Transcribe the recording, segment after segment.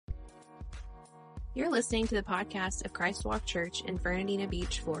You're listening to the podcast of Christ Walk Church in Fernandina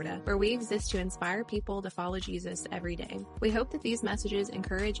Beach, Florida, where we exist to inspire people to follow Jesus every day. We hope that these messages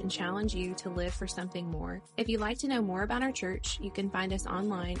encourage and challenge you to live for something more. If you'd like to know more about our church, you can find us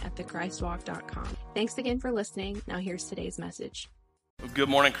online at thechristwalk.com. Thanks again for listening. Now here's today's message. Good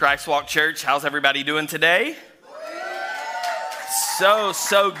morning, Christ Walk Church. How's everybody doing today?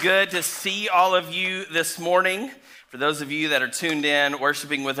 So good to see all of you this morning. For those of you that are tuned in,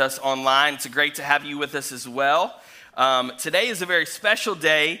 worshiping with us online, it's great to have you with us as well. Today is a very special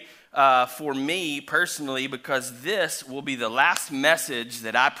day for me personally because this will be the last message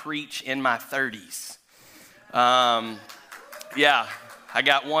that I preach in my 30s. Yeah, I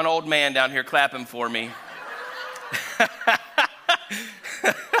got one old man down here clapping for me.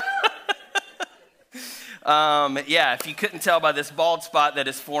 If you couldn't tell by this bald spot that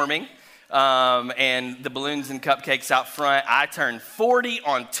is forming, and the balloons and cupcakes out front, I turned 40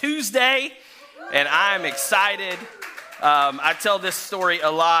 on Tuesday, and I'm excited. I tell this story a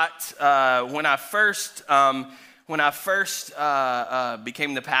lot. When I first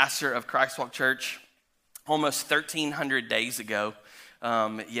became the pastor of Christ Walk Church, almost 1,300 days ago.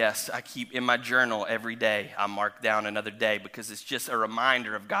 Yes, I keep in my journal every day, I mark down another day because it's just a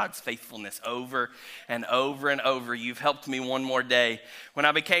reminder of God's faithfulness over and over and over. You've helped me one more day. When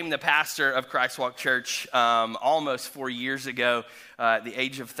I became the pastor of Christ Walk Church almost 4 years ago, at the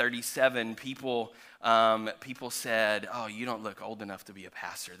age of 37, people said, "Oh, you don't look old enough to be a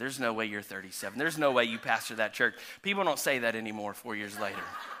pastor. There's no way you're 37. There's no way you pastor that church." People don't say that anymore 4 years later.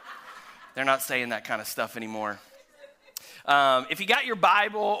 They're not saying that kind of stuff anymore. If you got your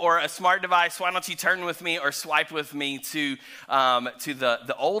Bible or a smart device, why don't you turn with me or swipe with me to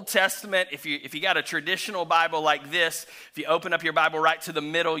the Old Testament. If you got a traditional Bible like this, if you open up your Bible right to the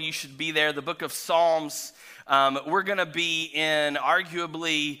middle, you should be there, the book of Psalms. We're going to be in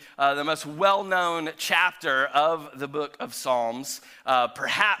arguably the most well-known chapter of the book of Psalms,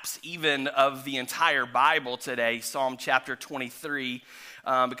 perhaps even of the entire Bible today, Psalm chapter 23.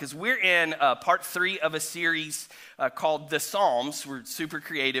 Because we're in part 3 of a series called The Psalms. We're super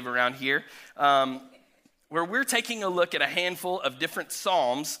creative around here, where we're taking a look at a handful of different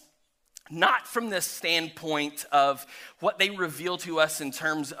psalms, not from the standpoint of what they reveal to us in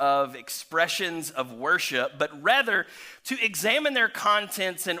terms of expressions of worship, but rather to examine their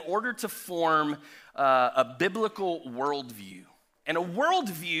contents in order to form a biblical worldview. And a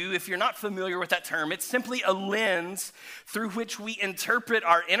worldview, if you're not familiar with that term, it's simply a lens through which we interpret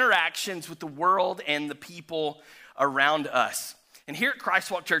our interactions with the world and the people around us. And here at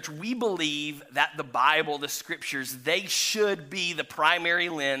Christ Walk Church, we believe that the Bible, the scriptures, they should be the primary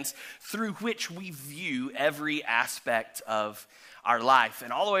lens through which we view every aspect of our life.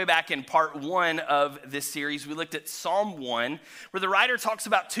 And all the way back in part 1 of this series, we looked at Psalm 1, where the writer talks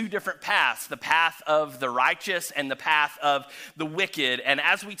about 2 different paths, the path of the righteous and the path of the wicked. And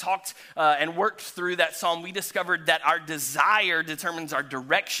as we talked and worked through that psalm, we discovered that our desire determines our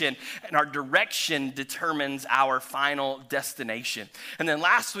direction, and our direction determines our final destination. And then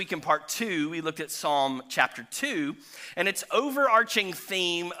last week in part 2, we looked at Psalm chapter 2, and its overarching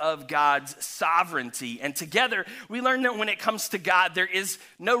theme of God's sovereignty. And together, we learned that when it comes to God, there is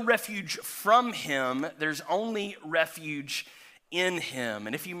no refuge from him. There's only refuge in him.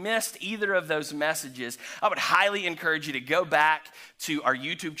 And if you missed either of those messages, I would highly encourage you to go back to our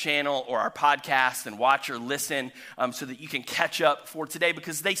YouTube channel or our podcast and watch or listen so that you can catch up for today,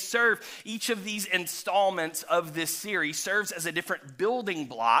 because they serve, each of these installments of this series serves as a different building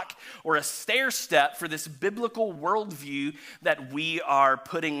block or a stair step for this biblical worldview that we are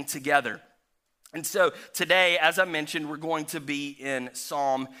putting together. And so today, as I mentioned, we're going to be in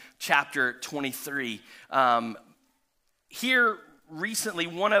Psalm chapter 23. Here recently,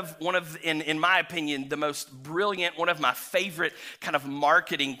 one of in my opinion, the most brilliant, one of my favorite kind of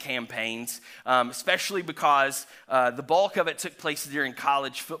marketing campaigns, especially because the bulk of it took place during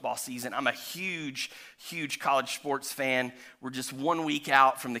college football season. I'm a huge college sports fan. We're just 1 week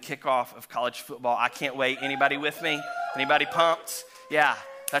out from the kickoff of college football. I can't wait. Anybody with me? Anybody pumped? Yeah.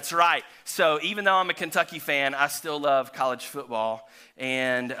 That's right. So even though I'm a Kentucky fan, I still love college football.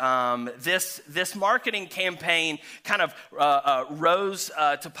 And this marketing campaign kind of rose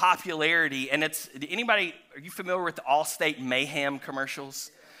to popularity. And are you familiar with the Allstate Mayhem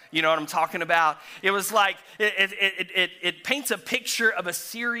commercials? You know what I'm talking about? It was like, it paints a picture of a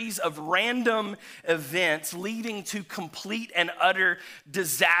series of random events leading to complete and utter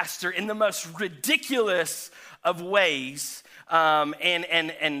disaster in the most ridiculous of ways.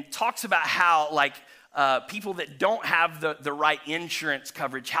 And talks about how, like, people that don't have the right insurance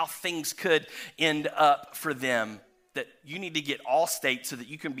coverage, how things could end up for them. that you need to get Allstate so that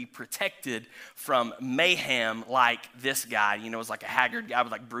you can be protected from mayhem like this guy. You know, it was like a haggard guy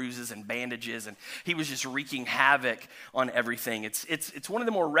with like bruises and bandages, and he was just wreaking havoc on everything. It's one of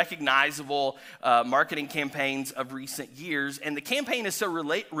the more recognizable marketing campaigns of recent years, and the campaign is so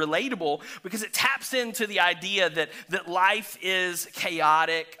relatable because it taps into the idea that life is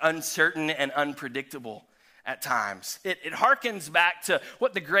chaotic, uncertain, and unpredictable at times. It harkens back to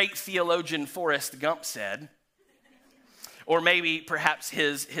what the great theologian Forrest Gump said. Or maybe perhaps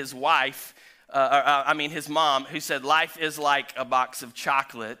his wife, his mom, who said, life is like a box of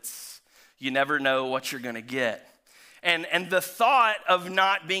chocolates. You never know what you're going to get. And the thought of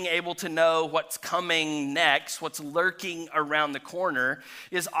not being able to know what's coming next, what's lurking around the corner,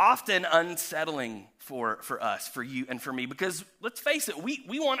 is often unsettling for us, for you and for me. Because let's face it,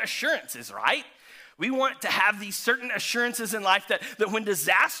 we want assurances, right? We want to have these certain assurances in life that when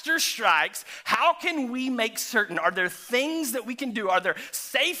disaster strikes, how can we make certain? Are there things that we can do? Are there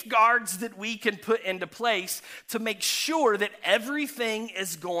safeguards that we can put into place to make sure that everything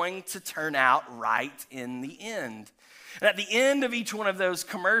is going to turn out right in the end? And at the end of each one of those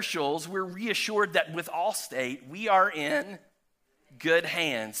commercials, we're reassured that with Allstate, we are in good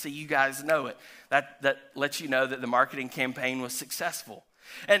hands. So you guys know it. That lets you know that the marketing campaign was successful.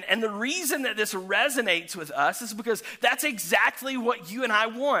 And the reason that this resonates with us is because that's exactly what you and I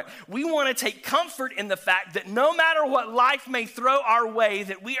want. We want to take comfort in the fact that no matter what life may throw our way,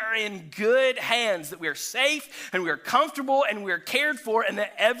 that we are in good hands, that we are safe and we are comfortable and we are cared for, and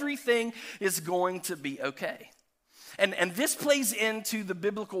that everything is going to be okay. And this plays into the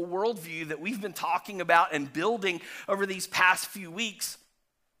biblical worldview that we've been talking about and building over these past few weeks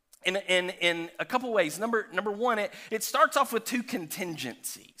in a couple ways. Number one, it starts off with two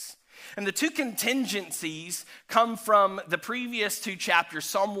contingencies. And the two contingencies come from the previous two chapters,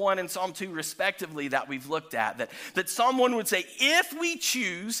 Psalm 1 and Psalm 2 respectively, that we've looked at. That Psalm 1 would say, if we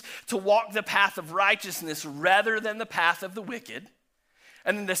choose to walk the path of righteousness rather than the path of the wicked.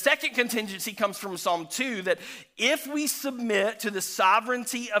 And then the second contingency comes from Psalm 2, that if we submit to the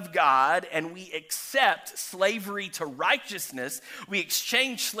sovereignty of God and we accept slavery to righteousness, we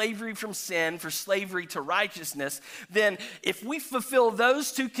exchange slavery from sin for slavery to righteousness, then if we fulfill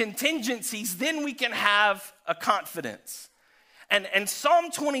those two contingencies, then we can have a confidence. And Psalm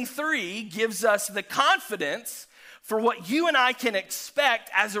 23 gives us the confidence for what you and I can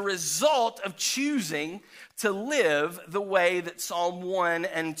expect as a result of choosing to live the way that Psalm 1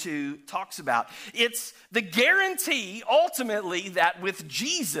 and 2 talks about. It's the guarantee, ultimately, that with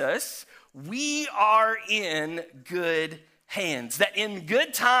Jesus, we are in good hands. That in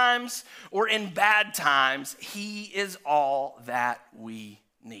good times or in bad times, He is all that we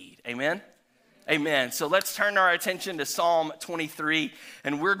need. Amen? Amen. So let's turn our attention to Psalm 23,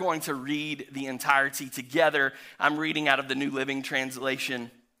 and we're going to read the entirety together. I'm reading out of the New Living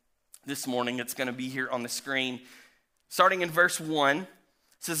Translation this morning. It's going to be here on the screen. Starting in verse 1, it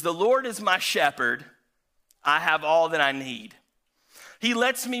says, "The Lord is my shepherd. I have all that I need. He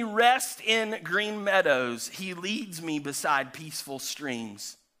lets me rest in green meadows. He leads me beside peaceful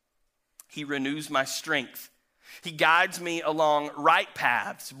streams. He renews my strength. He guides me along right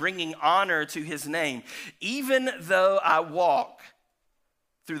paths, bringing honor to His name. Even though I walk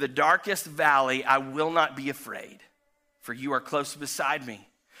through the darkest valley, I will not be afraid, for You are close beside me.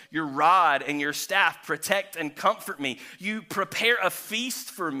 Your rod and Your staff protect and comfort me. You prepare a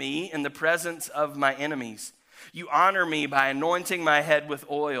feast for me in the presence of my enemies. You honor me by anointing my head with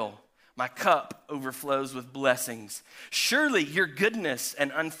oil. My cup overflows with blessings. Surely Your goodness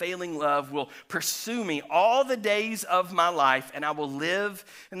and unfailing love will pursue me all the days of my life, and I will live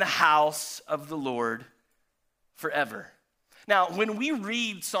in the house of the Lord forever." Now, when we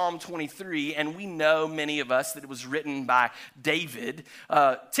read Psalm 23, and we know, many of us, that it was written by David,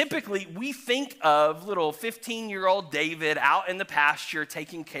 typically we think of little 15-year-old David out in the pasture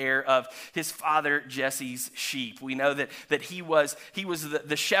taking care of his father Jesse's sheep. We know that he was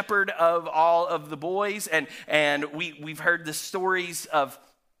the shepherd of all of the boys, and we've heard the stories of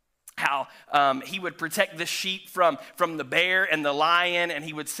how he would protect the sheep from the bear and the lion, and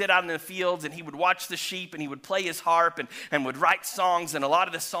he would sit out in the fields and he would watch the sheep and he would play his harp and would write songs and a lot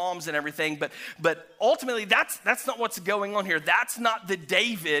of the psalms and everything. But ultimately, that's not what's going on here. That's not the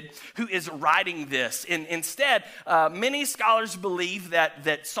David who is writing this. Instead, many scholars believe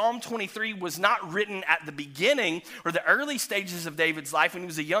that Psalm 23 was not written at the beginning or the early stages of David's life when he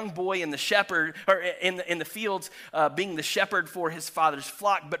was a young boy in the shepherd or in the fields, being the shepherd for his father's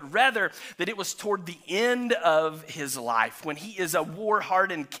flock, but rather rather that it was toward the end of his life when he is a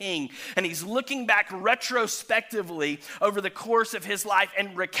war-hardened king and he's looking back retrospectively over the course of his life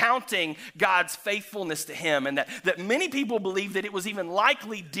and recounting God's faithfulness to him. And that many people believe that it was even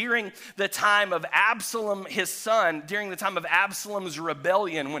likely during the time of Absalom, his son, during the time of Absalom's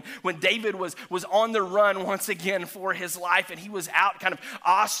rebellion, when David was on the run once again for his life, and he was out kind of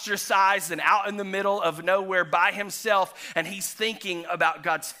ostracized and out in the middle of nowhere by himself, and he's thinking about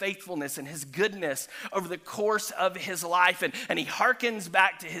God's faithfulness and his goodness over the course of his life, and he harkens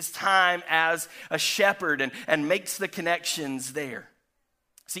back to his time as a shepherd and makes the connections there.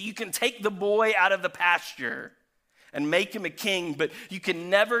 See, you can take the boy out of the pasture and make him a king, but you can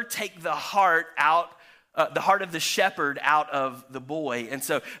never take the heart of the shepherd out of the boy. And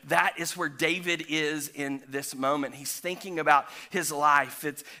so that is where David is in this moment. He's thinking about his life.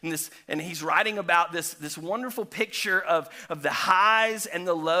 And he's writing about this wonderful picture of the highs and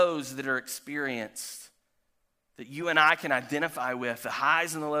the lows that are experienced, that you and I can identify with, the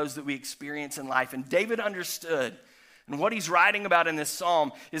highs and the lows that we experience in life. And David understood. And what he's writing about in this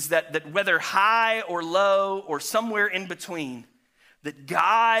psalm is that whether high or low or somewhere in between, that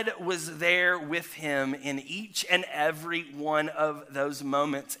God was there with him in each and every one of those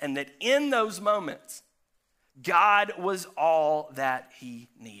moments, and that in those moments, God was all that he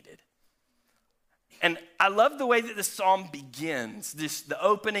needed. And I love the way that this psalm begins, the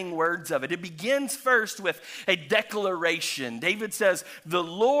opening words of it. It begins first with a declaration. David says, "The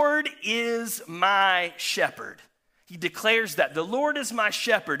Lord is my shepherd." He declares that the Lord is my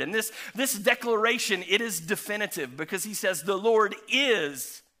shepherd. And this declaration, it is definitive because he says the Lord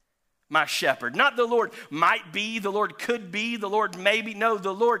is my shepherd. Not the Lord might be, the Lord could be, the Lord maybe. No,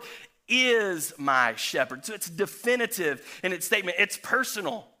 the Lord is my shepherd. So it's definitive in its statement. It's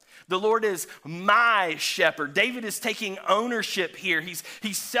personal. The Lord is my shepherd. David is taking ownership here. He's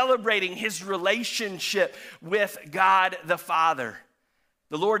celebrating his relationship with God the Father.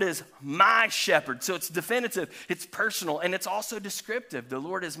 The Lord is my shepherd. So it's definitive, it's personal, and it's also descriptive. The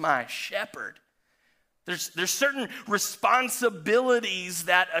Lord is my shepherd. There's certain responsibilities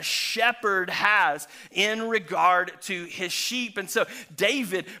that a shepherd has in regard to his sheep. And so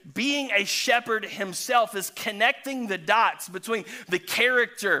David, being a shepherd himself, is connecting the dots between the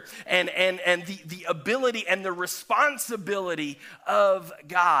character and the ability and the responsibility of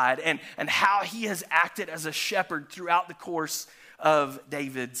God and how he has acted as a shepherd throughout the course of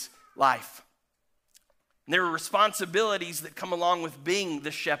David's life. And there are responsibilities that come along with being the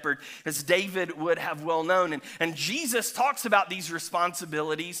shepherd, as David would have well known. And Jesus talks about these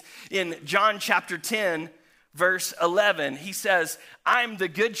responsibilities in John chapter 10, verse 11. He says, "I'm the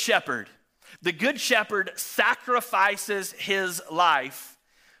good shepherd. The good shepherd sacrifices his life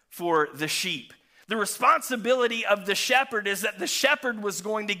for the sheep." The responsibility of the shepherd is that the shepherd was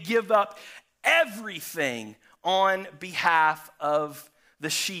going to give up everything on behalf of the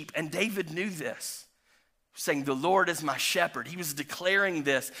sheep. And David knew this, saying, "The Lord is my shepherd." He was declaring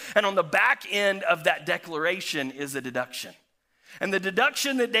this. And on the back end of that declaration is a deduction. And the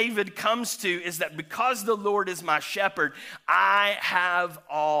deduction that David comes to is that because the Lord is my shepherd, I have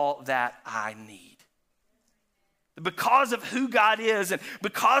all that I need. Because of who God is and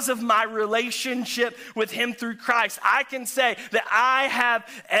because of my relationship with him through Christ, I can say that I have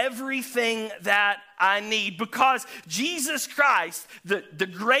everything that I need. Because Jesus Christ, the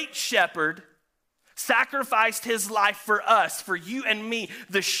great shepherd, sacrificed his life for us, for you and me,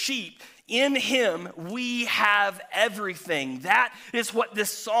 the sheep. In him, we have everything. That is what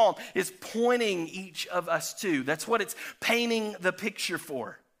this psalm is pointing each of us to. That's what it's painting the picture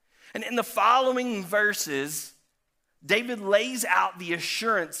for. And in the following verses, David lays out the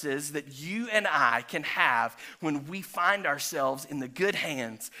assurances that you and I can have when we find ourselves in the good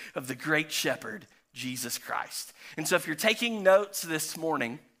hands of the great shepherd, Jesus Christ. And so if you're taking notes this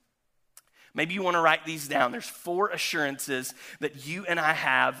morning, maybe you want to write these down. There's 4 assurances that you and I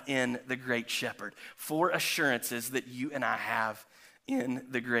have in the great shepherd. 4 assurances that you and I have in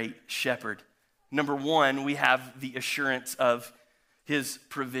the great shepherd. Number 1, we have the assurance of his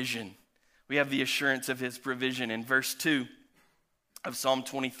provision. We have the assurance of his provision. In verse 2 of Psalm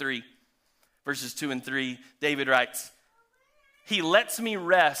 23, verses 2 and 3, David writes, "He lets me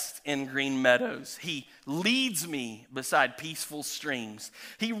rest in green meadows. He leads me beside peaceful streams.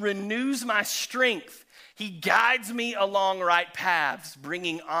 He renews my strength. He guides me along right paths,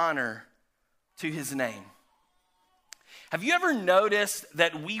 bringing honor to his name." Have you ever noticed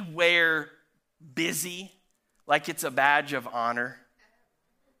that we wear busy like it's a badge of honor?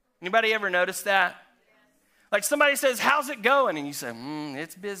 Anybody ever notice that? Like somebody says, "How's it going?" And you say,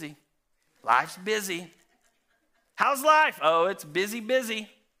 "It's busy. Life's busy." "How's life?" "Oh, it's busy, busy."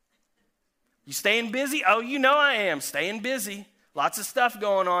 You staying busy? Oh, you know I am, staying busy. Lots of stuff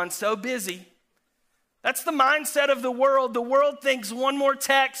going on, so busy. That's the mindset of the world. The world thinks one more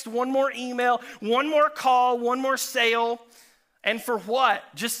text, one more email, one more call, one more sale. And for what?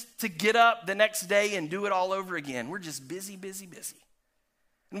 Just to get up the next day and do it all over again. We're just busy, busy, busy.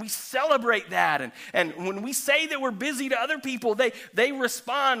 And we celebrate that. And when we say that we're busy to other people, they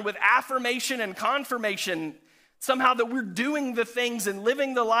respond with affirmation and confirmation. Somehow that we're doing the things and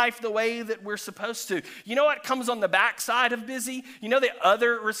living the life the way that we're supposed to. You know what comes on the backside of busy? You know the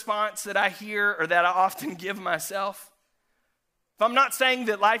other response that I hear or that I often give myself? If I'm not saying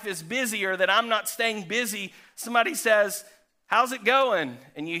that life is busy or that I'm not staying busy, somebody says, how's it going?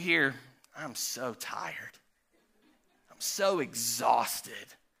 And you hear, I'm so tired. I'm so exhausted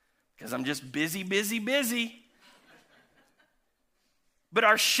because I'm just busy, busy, busy. But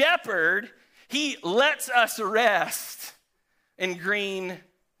our shepherd, he lets us rest in green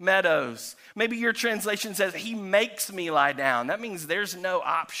meadows. Maybe your translation says, he makes me lie down. That means there's no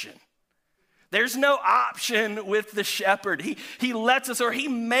option. There's no option with the shepherd. He lets us, or he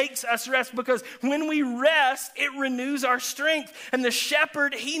makes us rest, because when we rest, it renews our strength. And the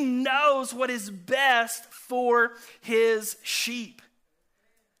shepherd, he knows what is best for his sheep.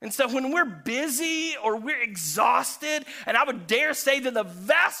 And so when we're busy or we're exhausted, and I would dare say that the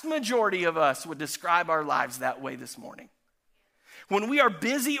vast majority of us would describe our lives that way this morning. When we are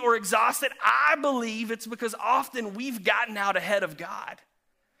busy or exhausted, I believe it's because often we've gotten out ahead of God.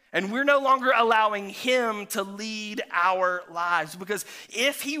 And we're no longer allowing him to lead our lives. Because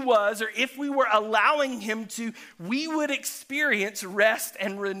if he was, or if we were allowing him to, we would experience rest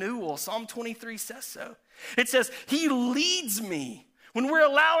and renewal. Psalm 23 says so. It says, he leads me. When we're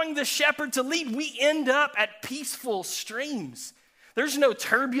allowing the shepherd to lead, we end up at peaceful streams. There's no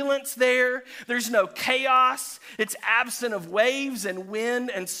turbulence there. There's no chaos. It's absent of waves and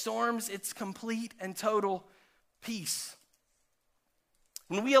wind and storms. It's complete and total peace.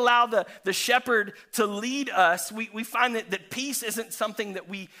 When we allow the shepherd to lead us, we find that peace isn't something that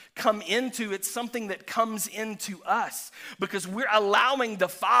we come into, it's something that comes into us, because we're allowing the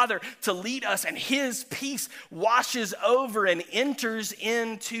Father to lead us, and his peace washes over and enters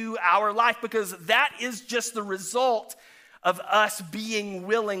into our life, because that is just the result of us being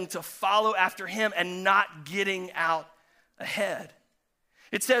willing to follow after him and not getting out ahead.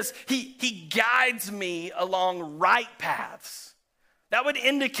 It says, he guides me along right paths. That would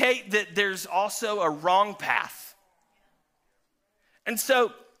indicate that there's also a wrong path. And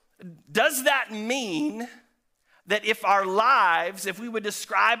so, does that mean that if we would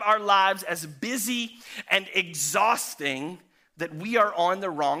describe our lives as busy and exhausting, that we are on the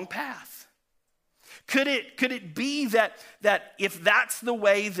wrong path? Could it be that if that's the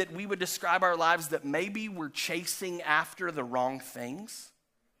way that we would describe our lives, that maybe we're chasing after the wrong things?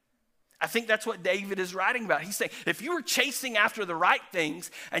 I think that's what David is writing about. He's saying, if you were chasing after the right things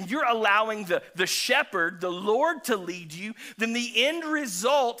and you're allowing the shepherd, the Lord, to lead you, then the end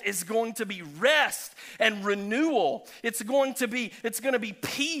result is going to be rest and renewal. It's going to be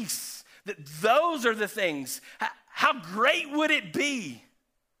peace. That those are the things. How great would it be?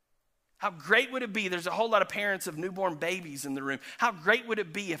 How great would it be? There's a whole lot of parents of newborn babies in the room. How great would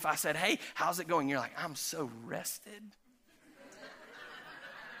it be if I said, hey, how's it going? You're like, I'm so rested.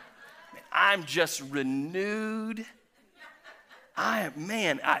 I'm just renewed.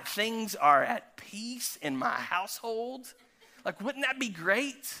 Things are at peace in my household. Like, wouldn't that be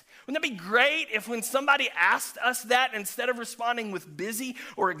great? Wouldn't that be great if when somebody asked us that, instead of responding with busy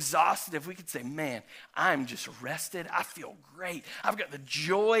or exhausted, if we could say, man, I'm just rested. I feel great. I've got the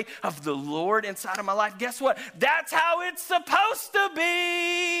joy of the Lord inside of my life. Guess what? That's how it's supposed to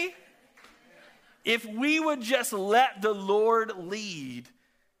be. If we would just let the Lord lead,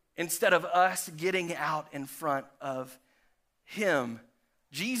 instead of us getting out in front of him.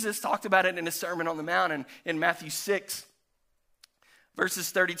 Jesus talked about it in his Sermon on the Mount, and in Matthew 6,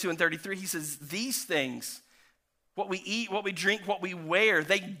 verses 32 and 33, he says, these things, what we eat, what we drink, what we wear,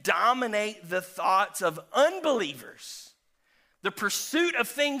 they dominate the thoughts of unbelievers. The pursuit of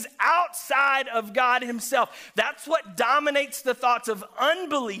things outside of God himself, that's what dominates the thoughts of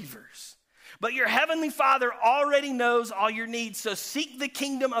unbelievers. But your heavenly Father already knows all your needs, so seek the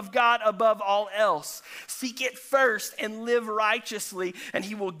kingdom of God above all else. Seek it first and live righteously, and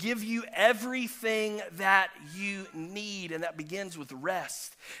he will give you everything that you need. And that begins with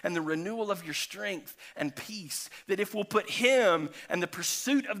rest and the renewal of your strength and peace. That if we'll put him and the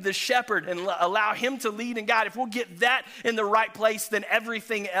pursuit of the shepherd and allow him to lead and guide, if we'll get that in the right place, then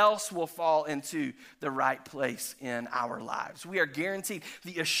everything else will fall into the right place in our lives. We are guaranteed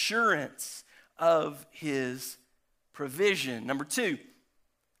the assurance of his provision. Number two,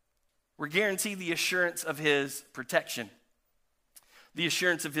 We're guaranteed the assurance of his protection. The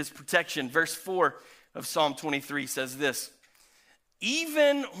assurance of his protection. Verse 4 of Psalm 23 says this,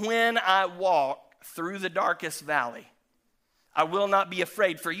 even when I walk through the darkest valley, I will not be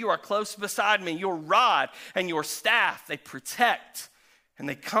afraid, for you are close beside me. Your rod and your staff, they protect and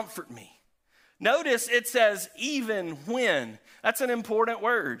they comfort me. Notice it says, even when. That's an important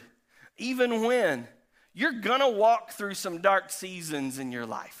word. Even when. You're going to walk through some dark seasons in your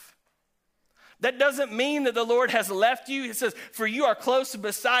life. That doesn't mean that the Lord has left you. It says, for you are close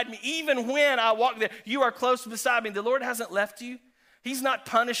beside me. Even when I walk there, you are close beside me. The Lord hasn't left you. He's not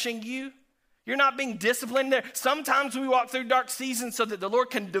punishing you. You're not being disciplined there. Sometimes we walk through dark seasons so that the Lord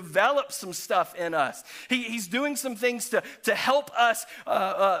can develop some stuff in us. He's doing some things to help us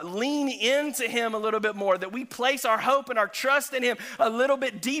lean into him a little bit more, that we place our hope and our trust in him a little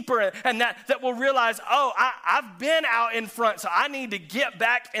bit deeper, and that we'll realize, I've been out in front, so I need to get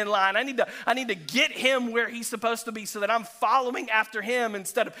back in line. I need to get him where he's supposed to be so that I'm following after him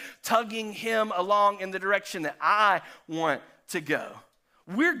instead of tugging him along in the direction that I want to go.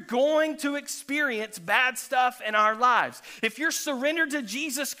 We're going to experience bad stuff in our lives. If you're surrendered to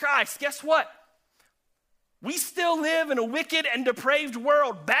Jesus Christ, guess what? We still live in a wicked and depraved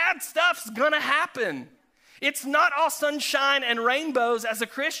world. Bad stuff's gonna happen. It's not all sunshine and rainbows as a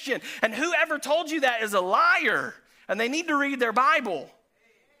Christian. And whoever told you that is a liar, and they need to read their Bible.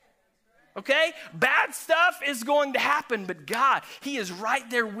 Okay? Bad stuff is going to happen, but God, he is right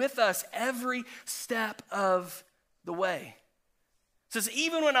there with us every step of the way. It says,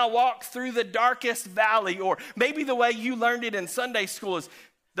 even when I walk through the darkest valley, or maybe the way you learned it in Sunday school is,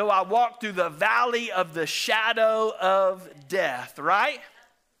 though I walk through the valley of the shadow of death, right?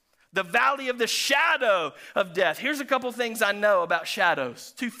 The valley of the shadow of death. Here's a couple things I know about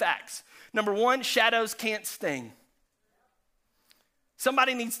shadows. 2 facts. Number 1, shadows can't sting.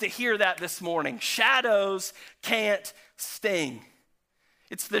 Somebody needs to hear that this morning. Shadows can't sting.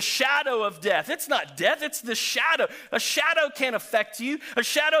 It's the shadow of death. It's not death, it's the shadow. A shadow can't affect you. A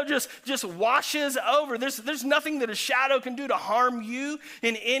shadow just washes over. There's nothing that a shadow can do to harm you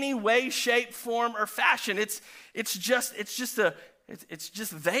in any way, shape, form, or fashion. It's just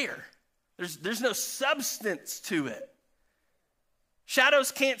there. There's no substance to it.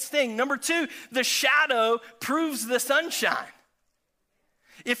 Shadows can't sting. Number 2, the shadow proves the sunshine.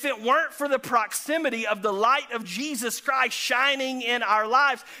 If it weren't for the proximity of the light of Jesus Christ shining in our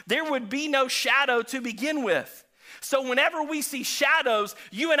lives, there would be no shadow to begin with. So whenever we see shadows,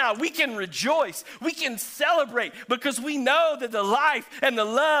 you and I, we can rejoice, we can celebrate, because we know that the life and the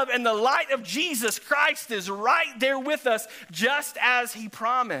love and the light of Jesus Christ is right there with us, just as he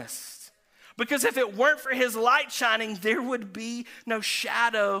promised. Because if it weren't for his light shining, there would be no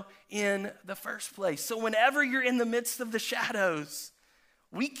shadow in the first place. So whenever you're in the midst of the shadows,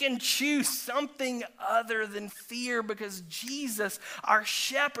 we can choose something other than fear, because Jesus, our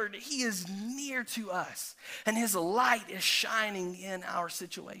shepherd, he is near to us, and his light is shining in our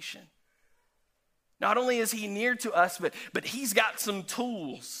situation. Not only is he near to us, but he's got some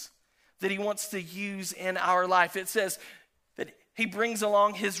tools that he wants to use in our life. It says that he brings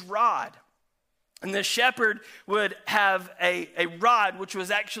along his rod. And the shepherd would have a rod, which was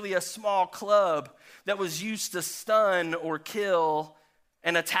actually a small club that was used to stun or kill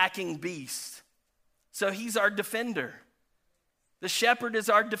an attacking beast. So he's our defender. The shepherd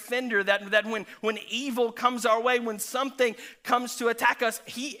is our defender, that when evil comes our way, when something comes to attack us,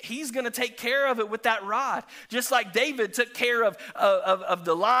 he's going to take care of it with that rod. Just like David took care of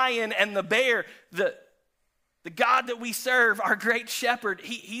the lion and the bear, the God that we serve, our great shepherd,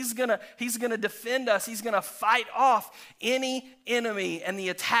 he's gonna defend us. He's gonna fight off any enemy and the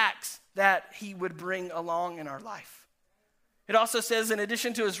attacks that he would bring along in our life. It also says, in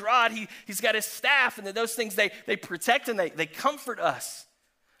addition to his rod, he's got his staff, and that those things, they protect and they comfort us.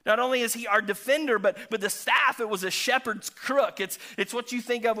 Not only is he our defender, but the staff, it was a shepherd's crook. It's what you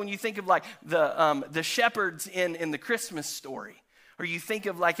think of when you think of like the shepherds in the Christmas story. Or you think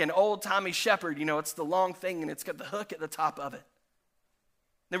of like an old-timey shepherd, it's the long thing and it's got the hook at the top of it.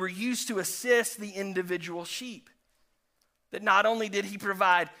 They were used to assist the individual sheep. That not only did he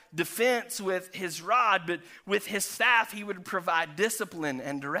provide defense with his rod, but with his staff, he would provide discipline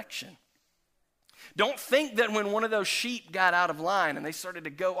and direction. Don't think that when one of those sheep got out of line and they started to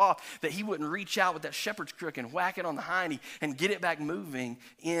go off, that he wouldn't reach out with that shepherd's crook and whack it on the hiney and get it back moving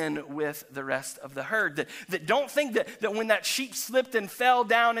in with the rest of the herd. That don't think that when that sheep slipped and fell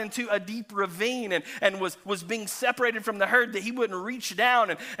down into a deep ravine and was being separated from the herd, that he wouldn't reach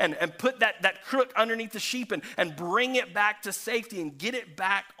down and put that crook underneath the sheep and bring it back to safety and get it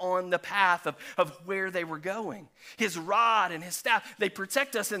back on the path of where they were going. His rod and his staff, they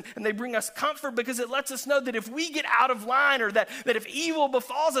protect us and they bring us comfort, because it lets us know that if we get out of line, or that if evil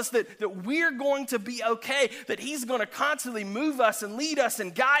befalls us, that we're going to be okay, that he's going to constantly move us and lead us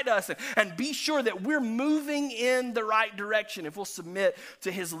and guide us and be sure that we're moving in the right direction if we'll submit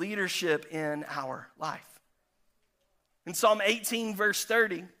to his leadership in our life. In Psalm 18, verse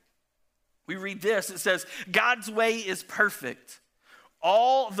 30, we read this. It says, God's way is perfect.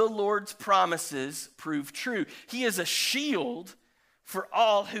 All the Lord's promises prove true. He is a shield for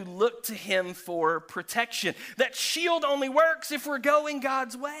all who look to him for protection. That shield only works if we're going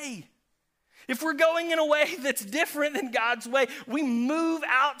God's way. If we're going in a way that's different than God's way, we move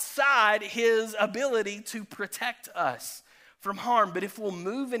outside his ability to protect us from harm. But if we'll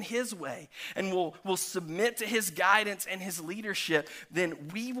move in his way and we'll submit to his guidance and his leadership, then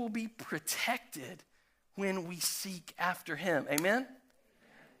we will be protected when we seek after him. Amen?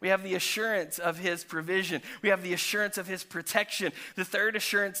 We have the assurance of his provision. We have the assurance of his protection. The third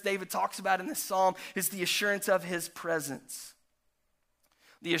assurance David talks about in this psalm is the assurance of his presence.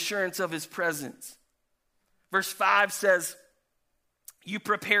 The assurance of his presence. Verse 5 says, you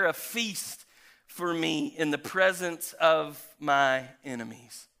prepare a feast for me in the presence of my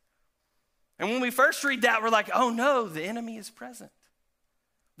enemies. And when we first read that, we're like, oh no, the enemy is present.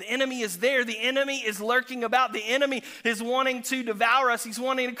 The enemy is there. The enemy is lurking about. The enemy is wanting to devour us. He's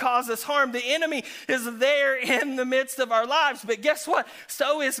wanting to cause us harm. The enemy is there in the midst of our lives. But guess what?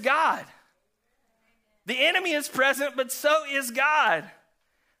 So is God. The enemy is present, but so is God.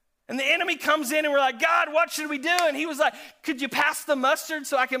 And the enemy comes in and we're like, God, what should we do? And he was like, could you pass the mustard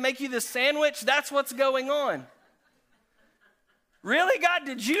so I can make you this sandwich? That's what's going on. Really, God?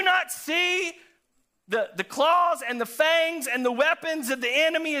 Did you not see the claws and the fangs and the weapons that the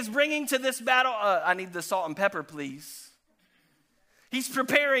enemy is bringing to this battle? I need the salt and pepper, please. He's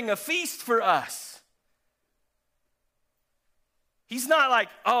preparing a feast for us. He's not like,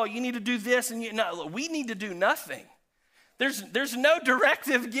 oh, you need to do this. And no, we need to do nothing. There's no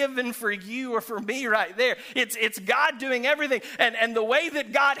directive given for you or for me right there. It's God doing everything. And the way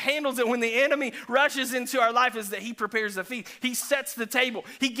that God handles it when the enemy rushes into our life is that he prepares the feast. He sets the table.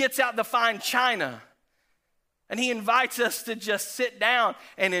 He gets out the fine china. And he invites us to just sit down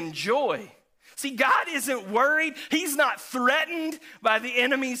and enjoy. See, God isn't worried. He's not threatened by the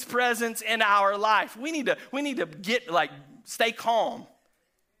enemy's presence in our life. We need to stay calm,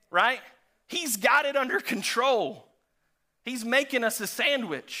 right? He's got it under control. He's making us a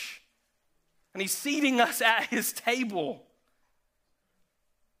sandwich. And he's seating us at his table.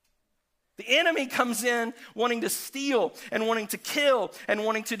 The enemy comes in wanting to steal and wanting to kill and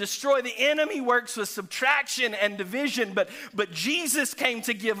wanting to destroy. The enemy works with subtraction and division, but Jesus came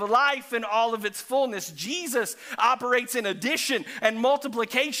to give life in all of its fullness. Jesus operates in addition and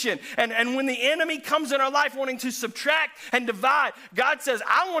multiplication. And when the enemy comes in our life wanting to subtract and divide, God says,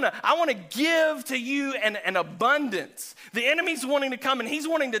 I want to give to you an abundance. The enemy's wanting to come and he's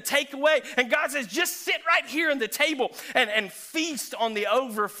wanting to take away. And God says, just sit right here at the table and feast on the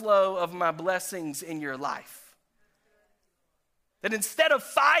overflow of my blessings in your life. That instead of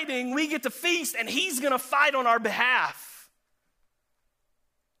fighting, we get to feast and he's going to fight on our behalf.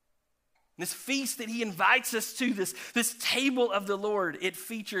 This feast that he invites us to, this table of the Lord, it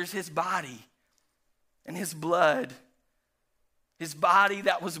features his body and his blood. His body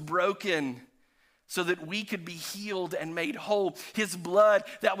that was broken so that we could be healed and made whole. His blood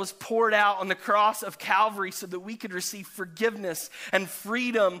that was poured out on the cross of Calvary so that we could receive forgiveness and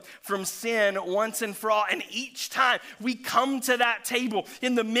freedom from sin once and for all. And each time we come to that table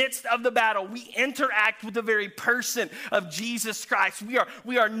in the midst of the battle, we interact with the very person of Jesus Christ.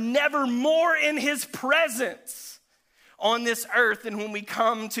 We are never more in his presence on this earth than when we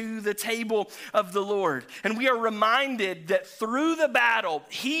come to the table of the Lord. And we are reminded that through the battle,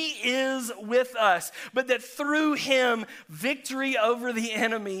 he is with us, but that through him, victory over the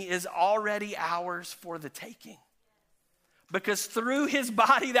enemy is already ours for the taking. Because through his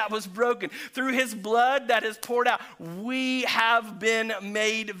body that was broken, through his blood that is poured out, we have been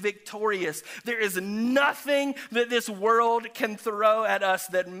made victorious. There is nothing that this world can throw at us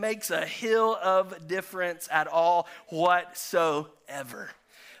that makes a hill of difference at all whatsoever.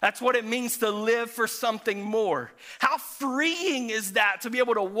 That's what it means to live for something more. How freeing is that to be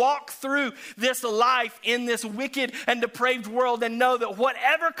able to walk through this life in this wicked and depraved world and know that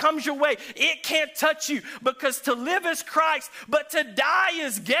whatever comes your way, it can't touch you, because to live is Christ, but to die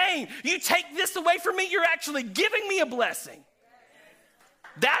is gain. You take this away from me, you're actually giving me a blessing.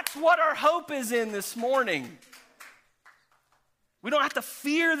 That's what our hope is in this morning. We don't have to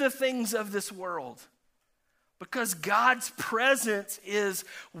fear the things of this world, because God's presence is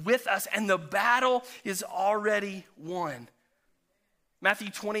with us and the battle is already won. Matthew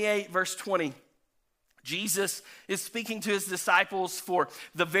 28, verse 20. Jesus is speaking to his disciples for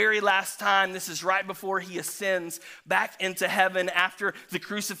the very last time. This is right before he ascends back into heaven after the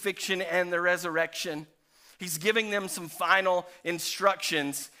crucifixion and the resurrection. He's giving them some final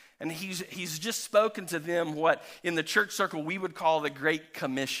instructions. And he's just spoken to them what in the church circle we would call the Great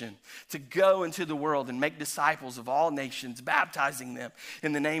Commission, to go into the world and make disciples of all nations, baptizing them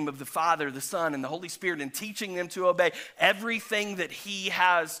in the name of the Father, the Son, and the Holy Spirit, and teaching them to obey everything that he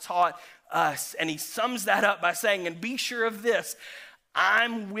has taught us. And he sums that up by saying, and be sure of this,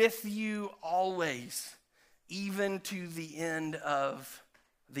 I'm with you always, even to the end of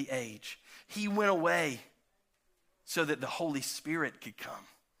the age. He went away so that the Holy Spirit could come.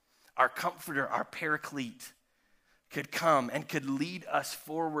 Our comforter, our paraclete, could come and could lead us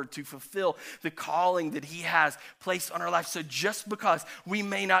forward to fulfill the calling that he has placed on our life. So just because we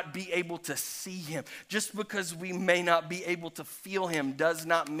may not be able to see him, just because we may not be able to feel him, does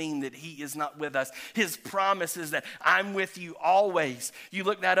not mean that he is not with us. His promise is that I'm with you always. You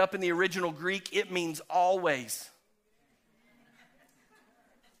look that up in the original Greek, it means always.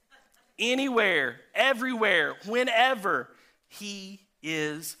 Anywhere, everywhere, whenever, he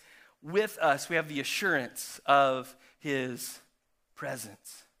is with us. We have the assurance of his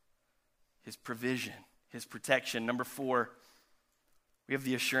presence, his provision, his protection. Number 4, we have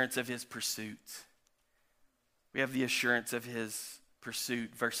the assurance of his pursuit. We have the assurance of his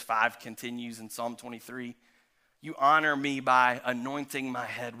pursuit. Verse 5 continues in Psalm 23. You honor me by anointing my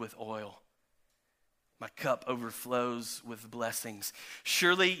head with oil. My cup overflows with blessings.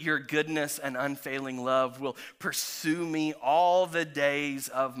 Surely your goodness and unfailing love will pursue me all the days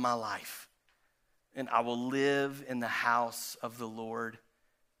of my life, and I will live in the house of the Lord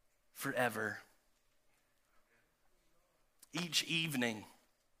forever. Each evening,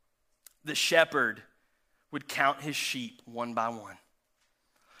 the shepherd would count his sheep one by one.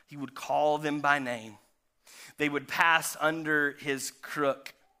 He would call them by name. They would pass under his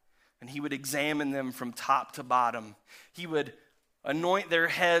crook, and he would examine them from top to bottom. He would anoint their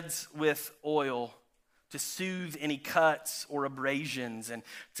heads with oil to soothe any cuts or abrasions and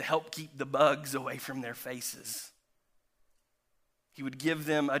to help keep the bugs away from their faces. He would give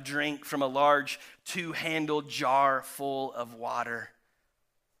them a drink from a large 2-handled jar full of water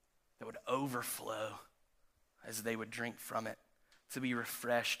that would overflow as they would drink from it to be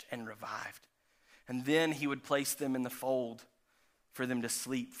refreshed and revived. And then he would place them in the fold for them to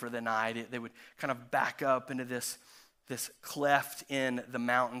sleep for the night. They would kind of back up into this cleft in the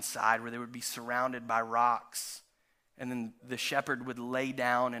mountainside where they would be surrounded by rocks. And then the shepherd would lay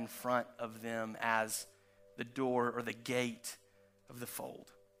down in front of them as the door or the gate of the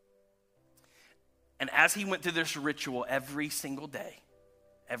fold. And as he went through this ritual every single day,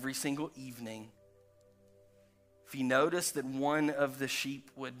 every single evening, if he noticed that one of the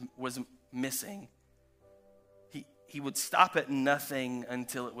sheep was missing, he would stop at nothing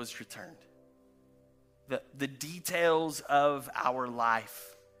until it was returned. The details of our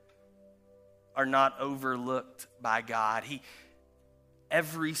life are not overlooked by God.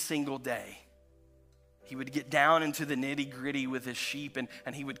 Every single day, he would get down into the nitty-gritty with his sheep,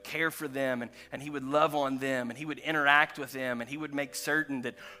 and he would care for them, and he would love on them, and he would interact with them, and he would make certain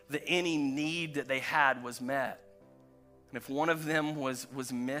that any need that they had was met. And if one of them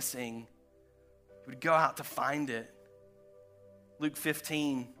was missing, he would go out to find it. Luke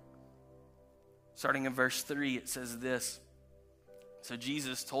 15, starting in verse 3, it says this. So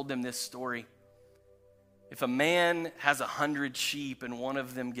Jesus told them this story. If a man has 100 sheep and one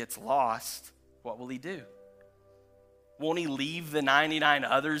of them gets lost, what will he do? Won't he leave the 99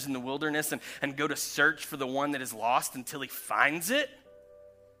 others in the wilderness and go to search for the one that is lost until he finds it?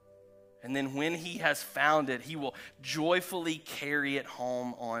 And then when he has found it, he will joyfully carry it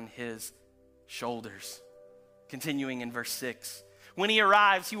home on his shoulders. Continuing in verse 6. When he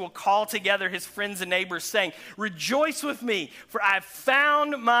arrives, he will call together his friends and neighbors, saying, rejoice with me, for I have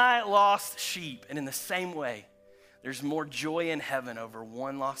found my lost sheep. And in the same way, there's more joy in heaven over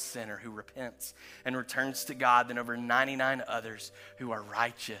one lost sinner who repents and returns to God than over 99 others who are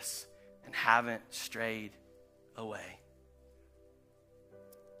righteous and haven't strayed away.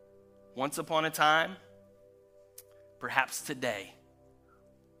 Once upon a time, perhaps today,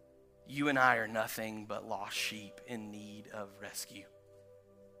 you and I are nothing but lost sheep in need of rescue.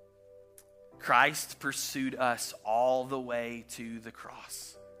 Christ pursued us all the way to the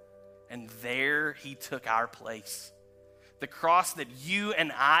cross, and there he took our place. The cross that you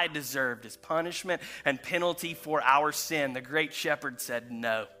and I deserved as punishment and penalty for our sin. The great shepherd said,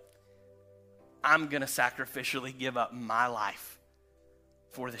 no, I'm going to sacrificially give up my life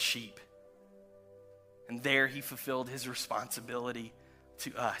for the sheep. And there he fulfilled his responsibility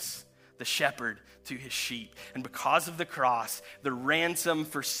to us, the shepherd to his sheep. And because of the cross, the ransom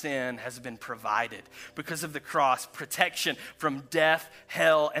for sin has been provided. Because of the cross, protection from death,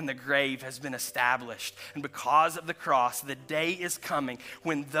 hell, and the grave has been established. And because of the cross, the day is coming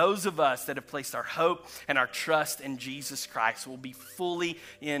when those of us that have placed our hope and our trust in Jesus Christ will be fully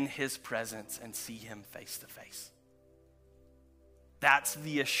in his presence and see him face to face. That's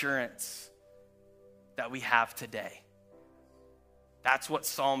the assurance that we have today. That's what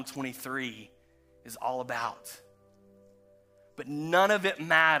Psalm 23 is all about. But none of it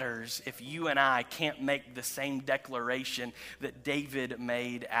matters if you and I can't make the same declaration that David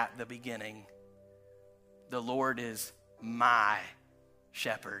made at the beginning. The Lord is my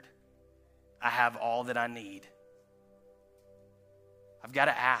shepherd. I have all that I need. I've got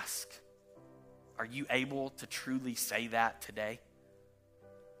to ask, are you able to truly say that today?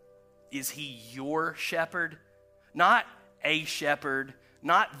 Is he your shepherd? Not a shepherd,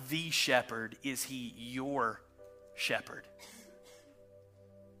 not the shepherd. Is he your shepherd?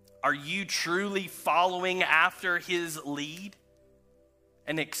 Are you truly following after his lead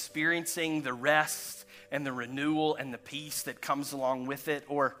and experiencing the rest and the renewal and the peace that comes along with it?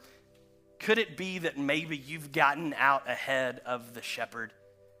 Or could it be that maybe you've gotten out ahead of the shepherd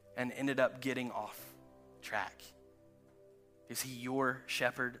and ended up getting off track? Is he your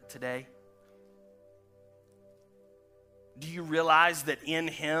shepherd today? Do you realize that in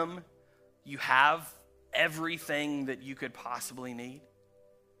him you have everything that you could possibly need?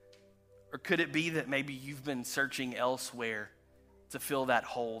 Or could it be that maybe you've been searching elsewhere to fill that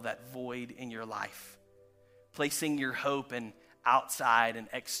hole, that void in your life, placing your hope in outside and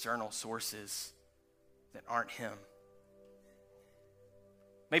external sources that aren't him?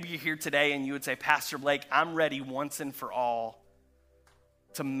 Maybe you're here today and you would say, Pastor Blake, I'm ready once and for all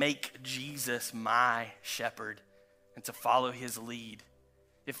to make Jesus my shepherd and to follow his lead.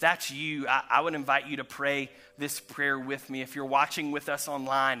 If that's you, I would invite you to pray this prayer with me. If you're watching with us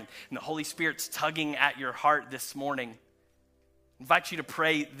online and the Holy Spirit's tugging at your heart this morning, I invite you to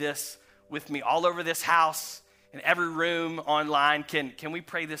pray this with me all over this house, in every room online. Can we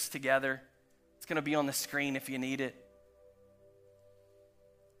pray this together? It's going to be on the screen if you need it.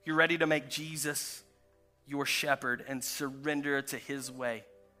 You're ready to make Jesus your shepherd and surrender to his way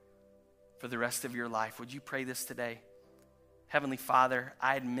for the rest of your life. Would you pray this today? Heavenly Father,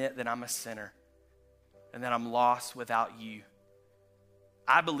 I admit that I'm a sinner and that I'm lost without you.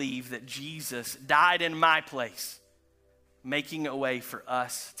 I believe that Jesus died in my place, making a way for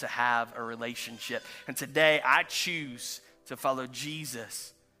us to have a relationship. And today I choose to follow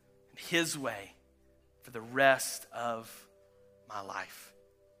Jesus and his way for the rest of my life.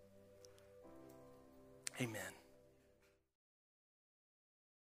 Amen.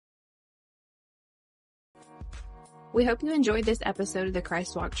 We hope you enjoyed this episode of the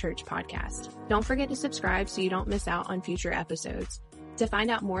Christ Walk Church podcast. Don't forget to subscribe so you don't miss out on future episodes. To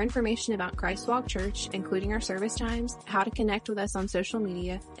find out more information about Christ Walk Church, including our service times, how to connect with us on social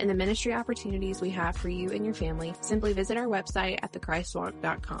media, and the ministry opportunities we have for you and your family, simply visit our website at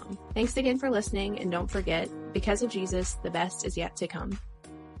thechristwalk.com. Thanks again for listening, and don't forget, because of Jesus, the best is yet to come.